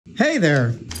Hey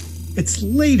there. It's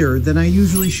later than I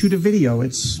usually shoot a video.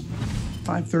 It's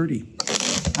 5:30.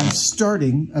 I'm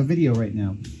starting a video right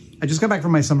now. I just got back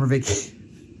from my summer vacation.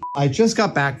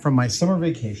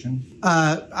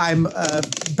 I'm a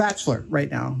bachelor right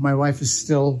now. My wife is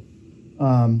still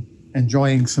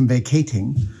enjoying some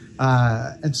vacating.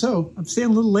 And so I'm staying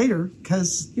a little later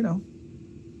because, you know.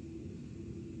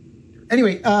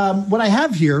 Anyway, what I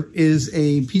have here is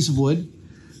a piece of wood.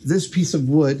 This piece of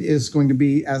wood is going to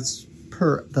be, as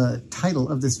per the title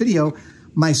of this video,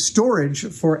 my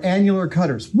storage for annular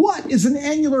cutters. What is an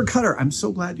annular cutter? I'm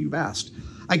so glad you've asked.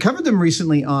 I covered them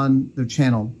recently on the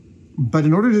channel, but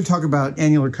in order to talk about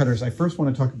annular cutters, I first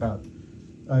want to talk about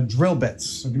drill bits.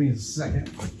 So give me a second.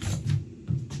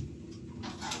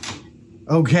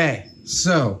 Okay,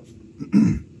 so,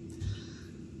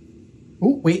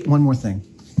 oh, wait, one more thing.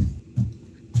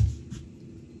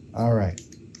 All right,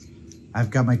 I've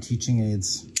got my teaching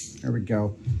aids. There we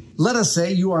go. Let us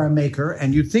say you are a maker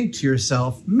and you think to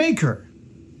yourself, maker,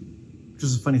 which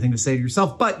is a funny thing to say to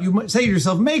yourself, but you might say to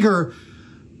yourself, maker,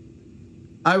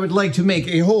 I would like to make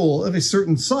a hole of a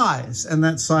certain size, and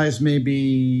that size may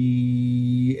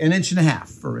be 1.5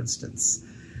 inches, for instance.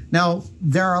 Now,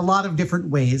 there are a lot of different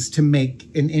ways to make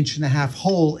an 1.5 inch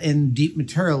hole in deep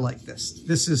material like this.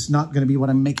 This is not going to be what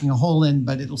I'm making a hole in,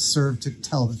 but it'll serve to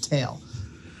tell the tale.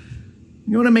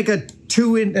 You want to make an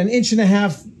 1.5 inch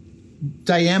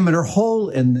diameter hole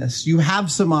in this, you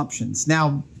have some options.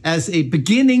 Now, as a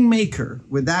beginning maker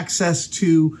with access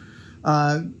to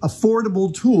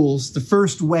affordable tools, the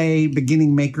first way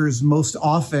beginning makers most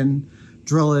often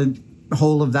drill a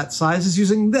hole of that size is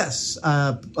using this,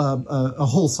 a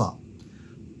hole saw.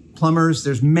 Plumbers,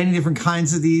 there's many different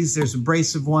kinds of these. There's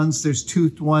abrasive ones, there's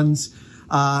toothed ones,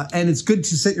 and it's good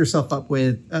to set yourself up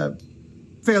with a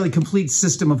fairly complete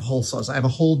system of hole saws. I have a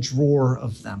whole drawer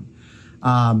of them.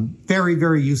 Very,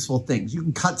 very useful things. You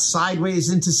can cut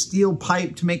sideways into steel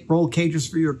pipe to make roll cages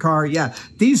for your car. Yeah,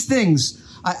 these things,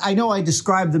 I know I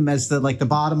describe them as the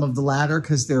bottom of the ladder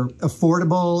because they're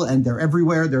affordable and they're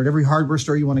everywhere. They're at every hardware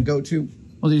store you want to go to.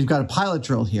 Well, you've got a pilot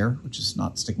drill here, which is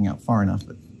not sticking out far enough.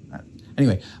 But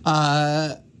anyway,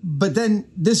 but then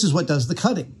this is what does the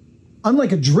cutting.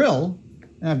 Unlike a drill,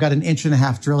 and I've got an 1.5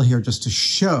 inch drill here just to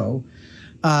show,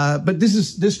 but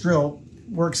this drill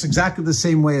works exactly the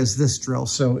same way as this drill,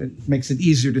 so it makes it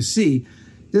easier to see.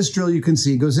 This drill, you can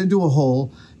see, goes into a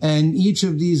hole, and each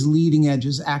of these leading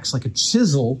edges acts like a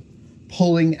chisel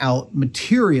pulling out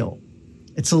material.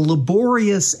 It's a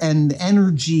laborious and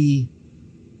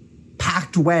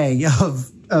energy-packed way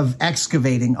of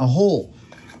excavating a hole.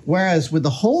 Whereas with the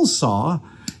hole saw,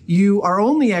 you are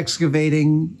only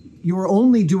excavating, you are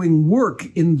only doing work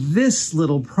in this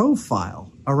little profile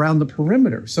around the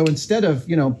perimeter. So instead of,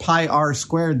 pi r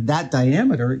squared, that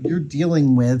diameter, you're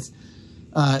dealing with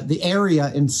the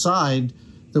area inside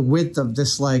the width of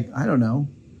this, 60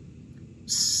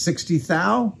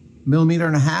 thou, 1.5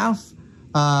 millimeters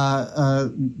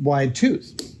wide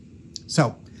tooth.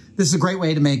 So this is a great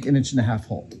way to make an 1.5 inch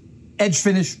hole. Edge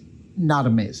finish, not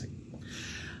amazing.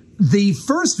 The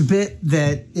first bit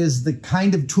that is the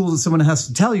kind of tool that someone has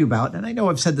to tell you about, and I know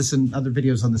I've said this in other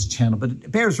videos on this channel, but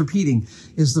it bears repeating,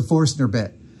 is the Forstner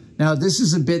bit. Now, this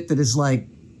is a bit that is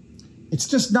it's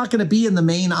just not going to be in the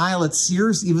main aisle at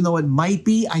Sears, even though it might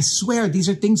be. I swear, these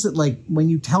are things that, when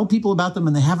you tell people about them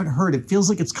and they haven't heard, it feels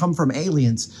like it's come from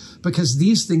aliens, because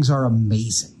these things are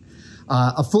amazing.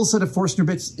 A full set of Forstner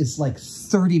bits is like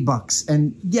 30 bucks.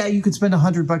 And yeah, you could spend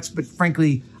 100 bucks, but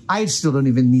frankly, I still don't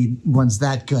even need ones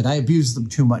that good. I abuse them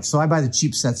too much, so I buy the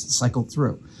cheap sets to cycle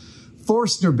through.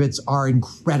 Forstner bits are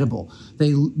incredible.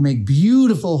 They make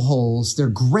beautiful holes. They're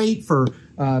great for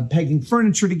pegging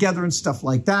furniture together and stuff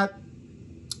like that.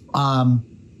 But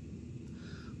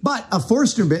a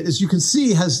Forstner bit, as you can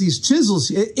see, has these chisels.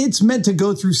 It's meant to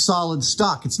go through solid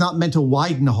stock. It's not meant to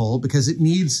widen a hole because it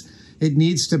needs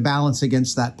to balance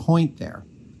against that point there.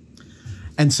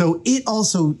 And so it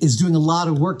also is doing a lot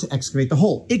of work to excavate the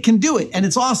hole. It can do it, and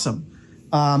it's awesome,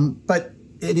 but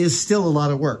it is still a lot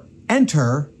of work.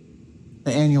 Enter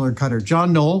the annular cutter.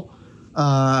 John Knoll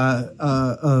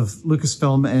of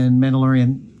Lucasfilm and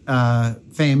Mandalorian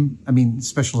fame,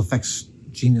 special effects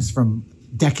genius from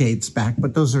decades back,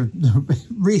 but those are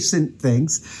recent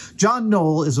things. John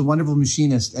Knoll is a wonderful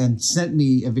machinist and sent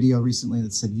me a video recently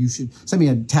that said sent me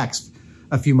a text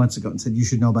a few months ago and said you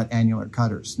should know about annular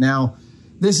cutters. Now,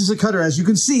 this is a cutter, as you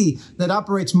can see, that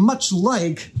operates much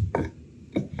like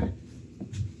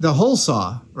the hole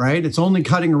saw, right? It's only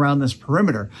cutting around this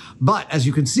perimeter. But as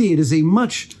you can see, it is a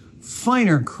much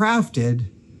finer crafted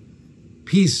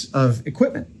piece of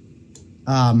equipment.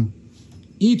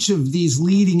 Each of these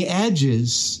leading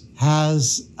edges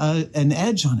has an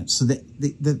edge on it. So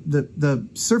the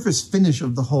surface finish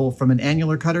of the hole from an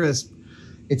annular cutter is,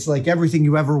 it's like everything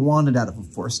you ever wanted out of a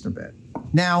Forstner bit.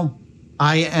 Now,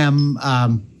 I am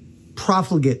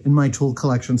profligate in my tool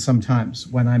collection sometimes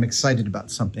when I'm excited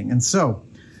about something. And so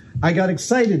I got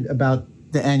excited about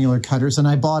the annular cutters and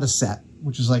I bought a set,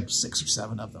 which is like 6 or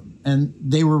 7 of them. And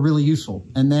they were really useful.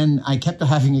 And then I kept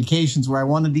having occasions where I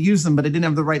wanted to use them, but I didn't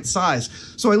have the right size.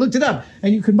 So I looked it up,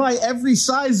 and you can buy every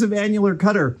size of annular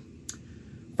cutter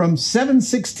from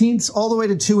 7/16 all the way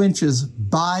to 2 inches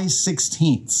by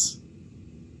 16ths.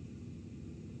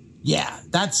 Yeah,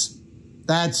 that's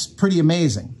pretty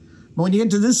amazing. But when you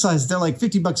get to this size, they're like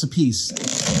 50 bucks a piece.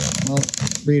 Well,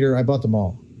 reader, I bought them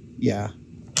all. Yeah.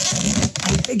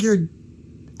 I figured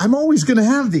I'm always going to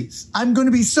have these. I'm going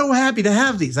to be so happy to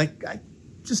have these. I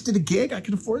just did a gig. I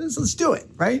can afford this. Let's do it,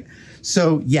 right?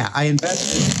 So, yeah, I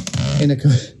invested in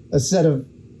a set of,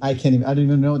 I don't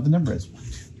even know what the number is.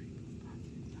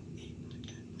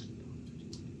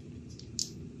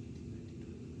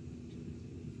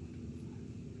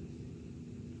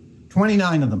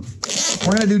 29 of them.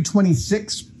 We're going to do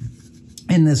 26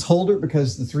 in this holder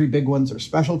because the 3 big ones are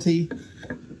specialty.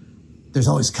 There's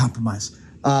always compromise.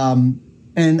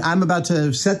 And I'm about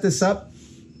to set this up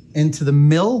into the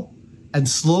mill and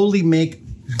slowly make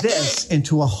this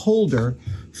into a holder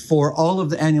for all of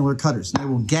the annular cutters. They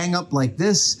will gang up like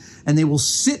this, and they will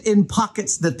sit in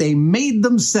pockets that they made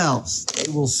themselves.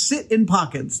 They will sit in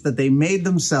pockets that they made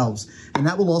themselves, and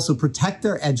that will also protect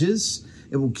their edges.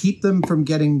 It will keep them from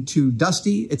getting too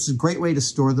dusty. It's a great way to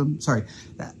store them. Sorry,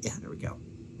 yeah, there we go.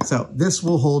 So this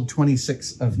will hold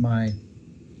 26 of my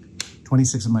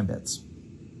bits.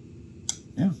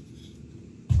 Yeah,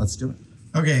 let's do it.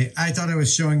 Okay, I thought I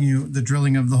was showing you the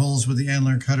drilling of the holes with the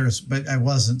annular cutters, but I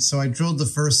wasn't. So I drilled the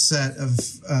first set of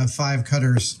 5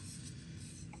 cutters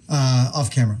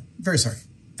off camera. Very sorry.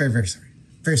 Very, very sorry.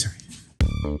 Very sorry.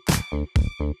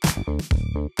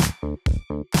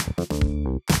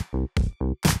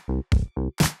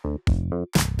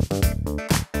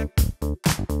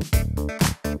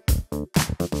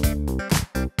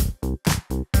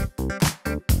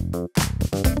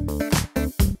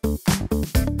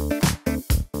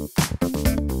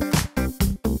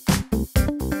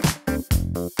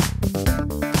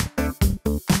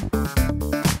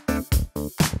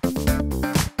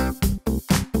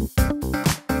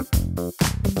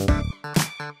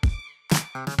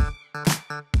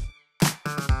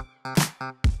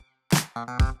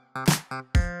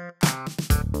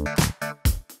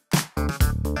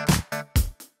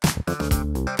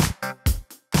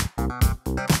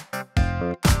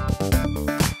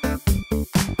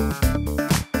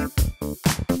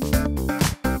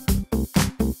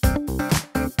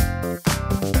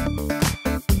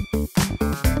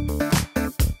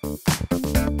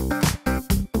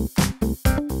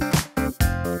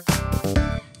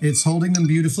 It's holding them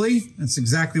beautifully. That's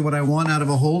exactly what I want out of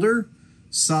a holder.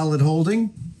 Solid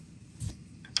holding.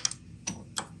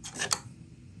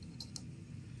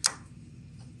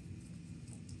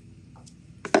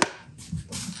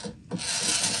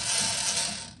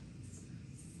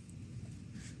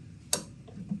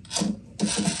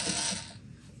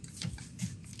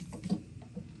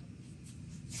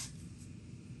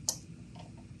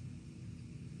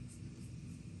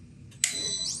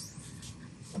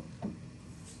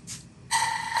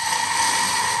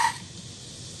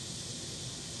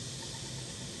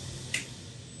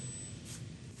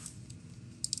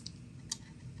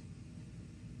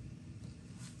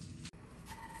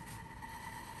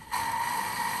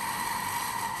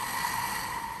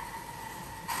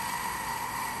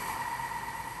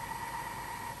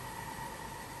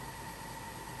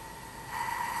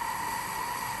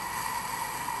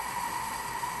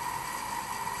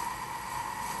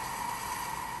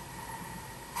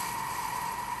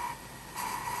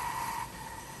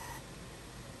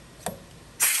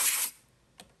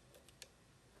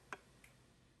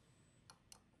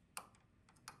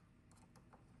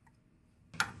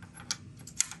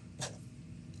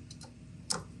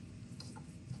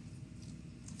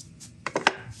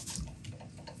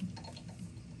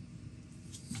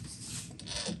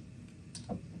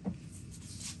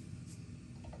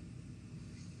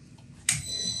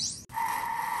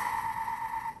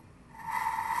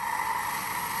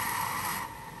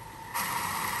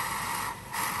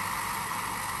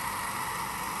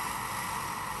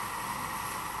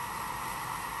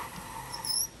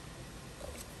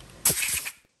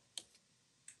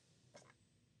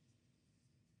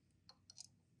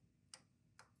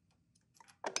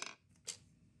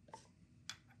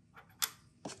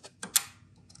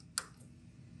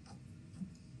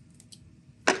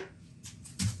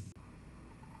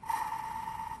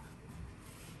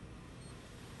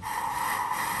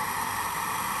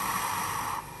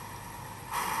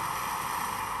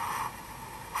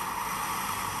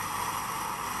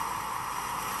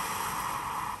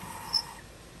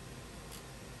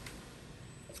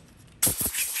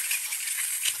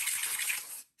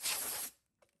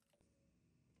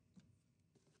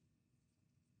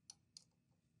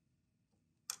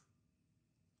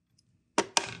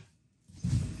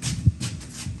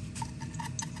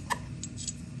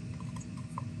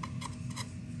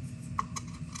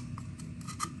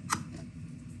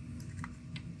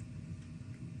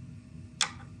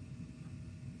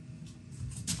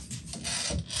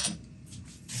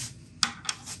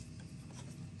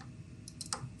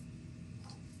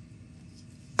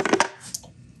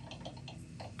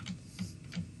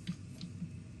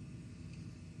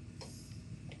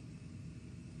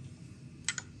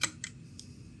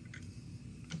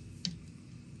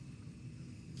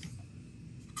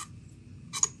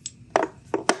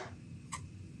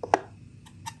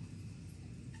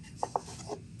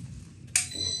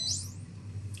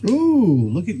 Ooh,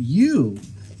 look at you,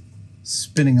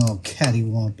 spinning all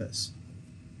cattywampus.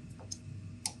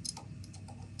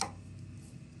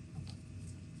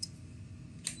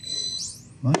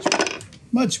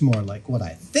 Much more like what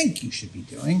I think you should be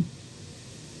doing.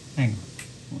 Hang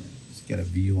on, let's get a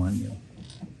view on you.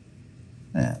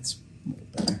 That's a little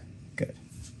better. Good.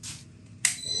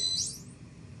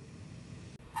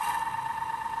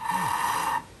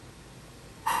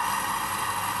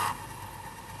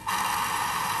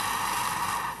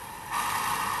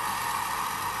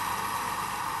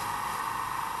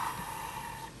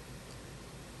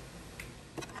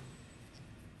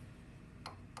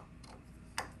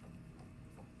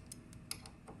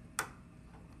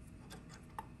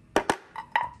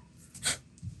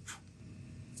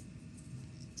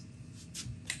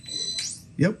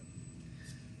 Yep.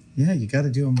 Yeah, you got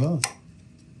to do them both.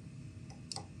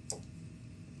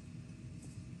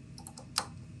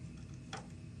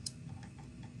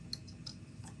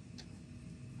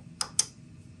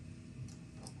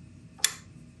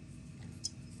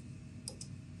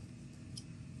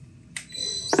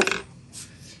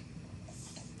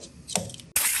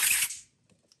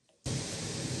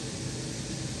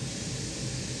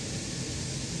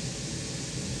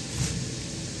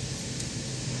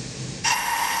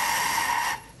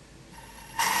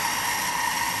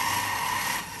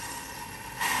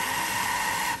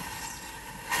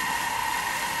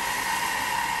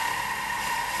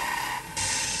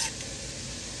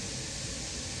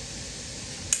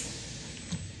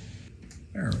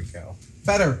 There we go.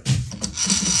 Better.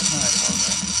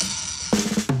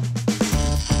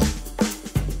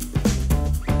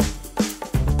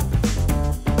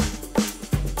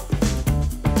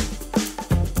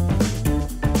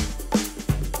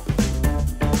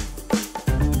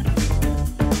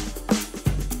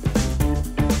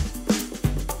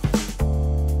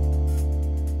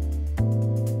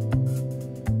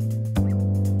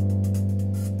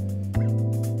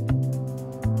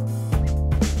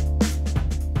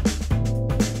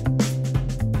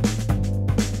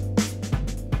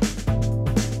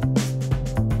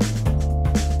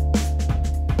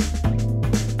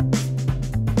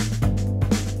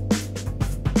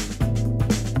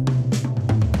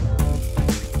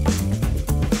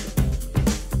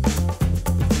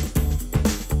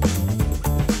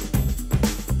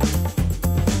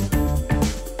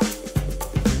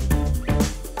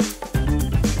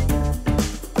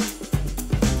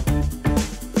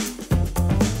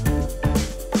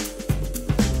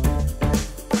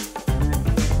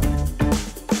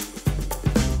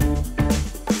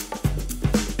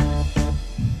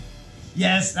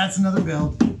 Yes, that's another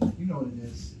build. You know what it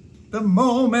is. The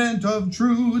moment of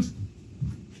truth.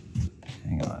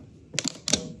 Hang on.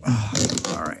 Oh,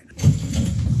 all right.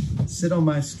 Sit on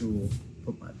my stool.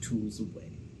 Put my tools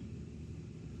away.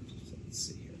 So let's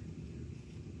see here.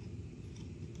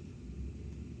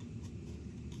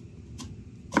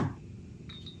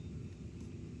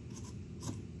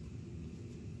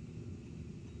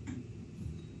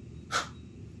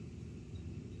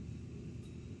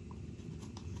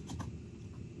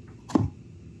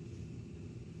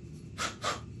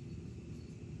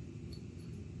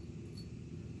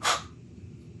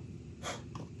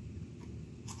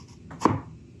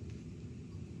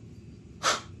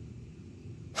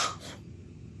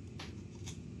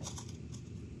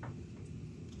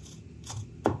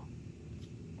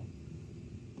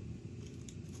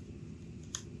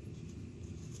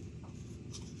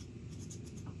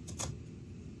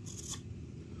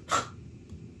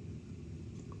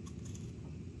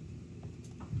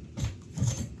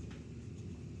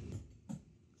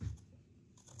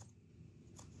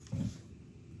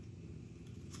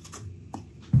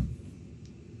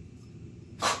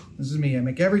 This is me. I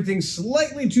make everything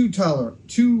slightly too tight.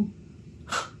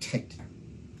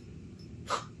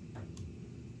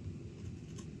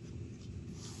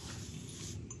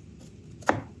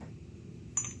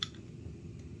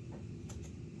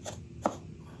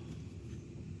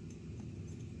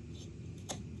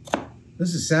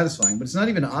 This is satisfying, but it's not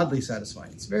even oddly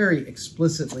satisfying. It's very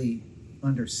explicitly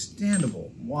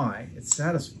understandable why it's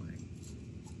satisfying.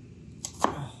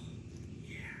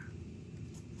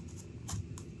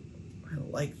 I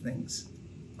like things.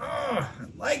 Oh, I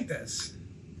like this.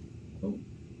 Oh,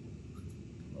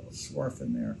 a little swarf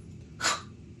in there.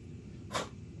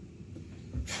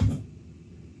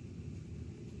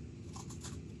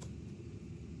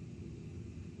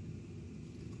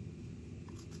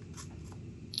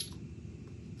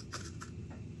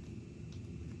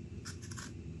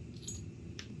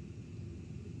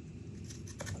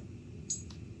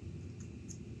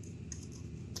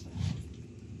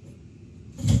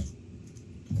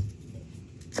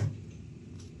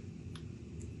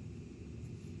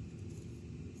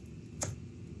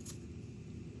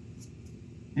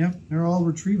 Yep, they're all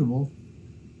retrievable.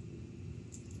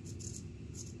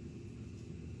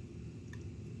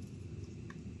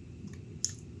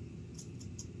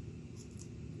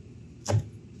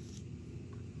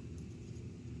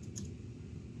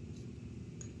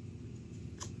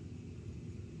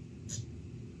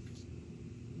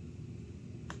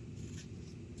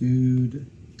 Dude.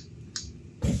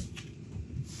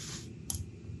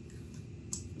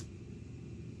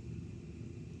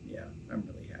 Yeah, I'm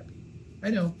really happy.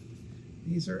 I know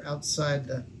these are outside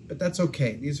the, but that's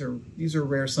okay. These are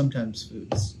rare sometimes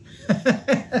foods. Come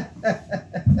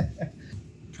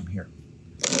here.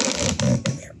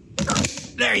 Come here.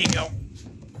 There you go.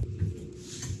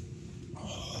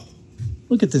 Oh,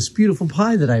 look at this beautiful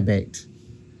pie that I baked.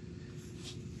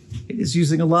 It is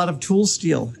using a lot of tool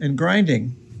steel and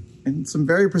grinding in some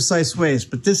very precise ways,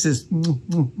 but this is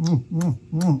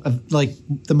like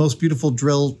the most beautiful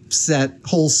drill set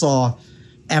hole saw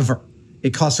ever.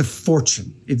 It costs a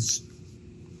fortune. It's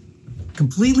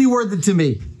completely worth it to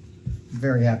me. I'm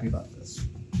very happy about this.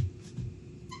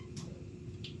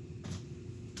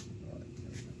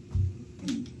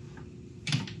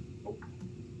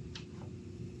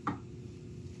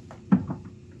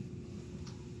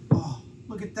 Oh,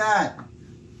 look at that.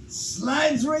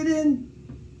 Slides right in.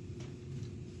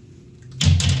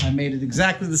 I made it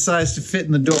exactly the size to fit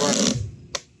in the door.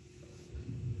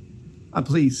 I'm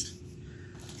pleased.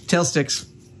 Tail sticks.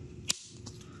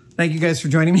 Thank you guys for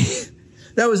joining me.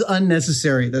 That was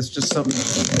unnecessary. That's just something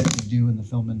that you do in the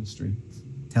film industry.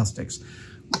 Tail sticks.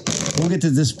 We'll get to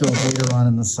this build later on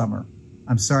in the summer.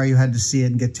 I'm sorry you had to see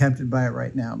it and get tempted by it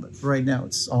right now, but for right now,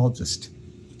 it's all just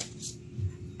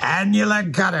annular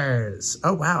cutters.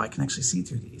 Oh, wow, I can actually see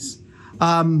through these.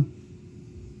 I don't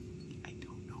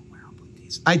know where I'll put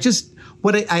these. I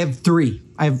have three.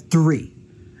 I have three.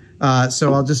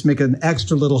 So I'll just make an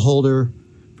extra little holder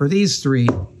for these three,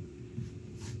 and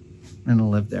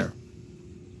it'll live there.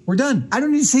 We're done. I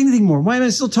don't need to say anything more. Why am I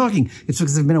still talking? It's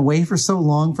because I've been away for so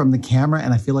long from the camera,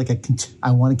 and I feel like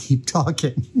I want to keep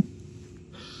talking.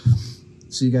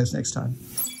 See you guys next time.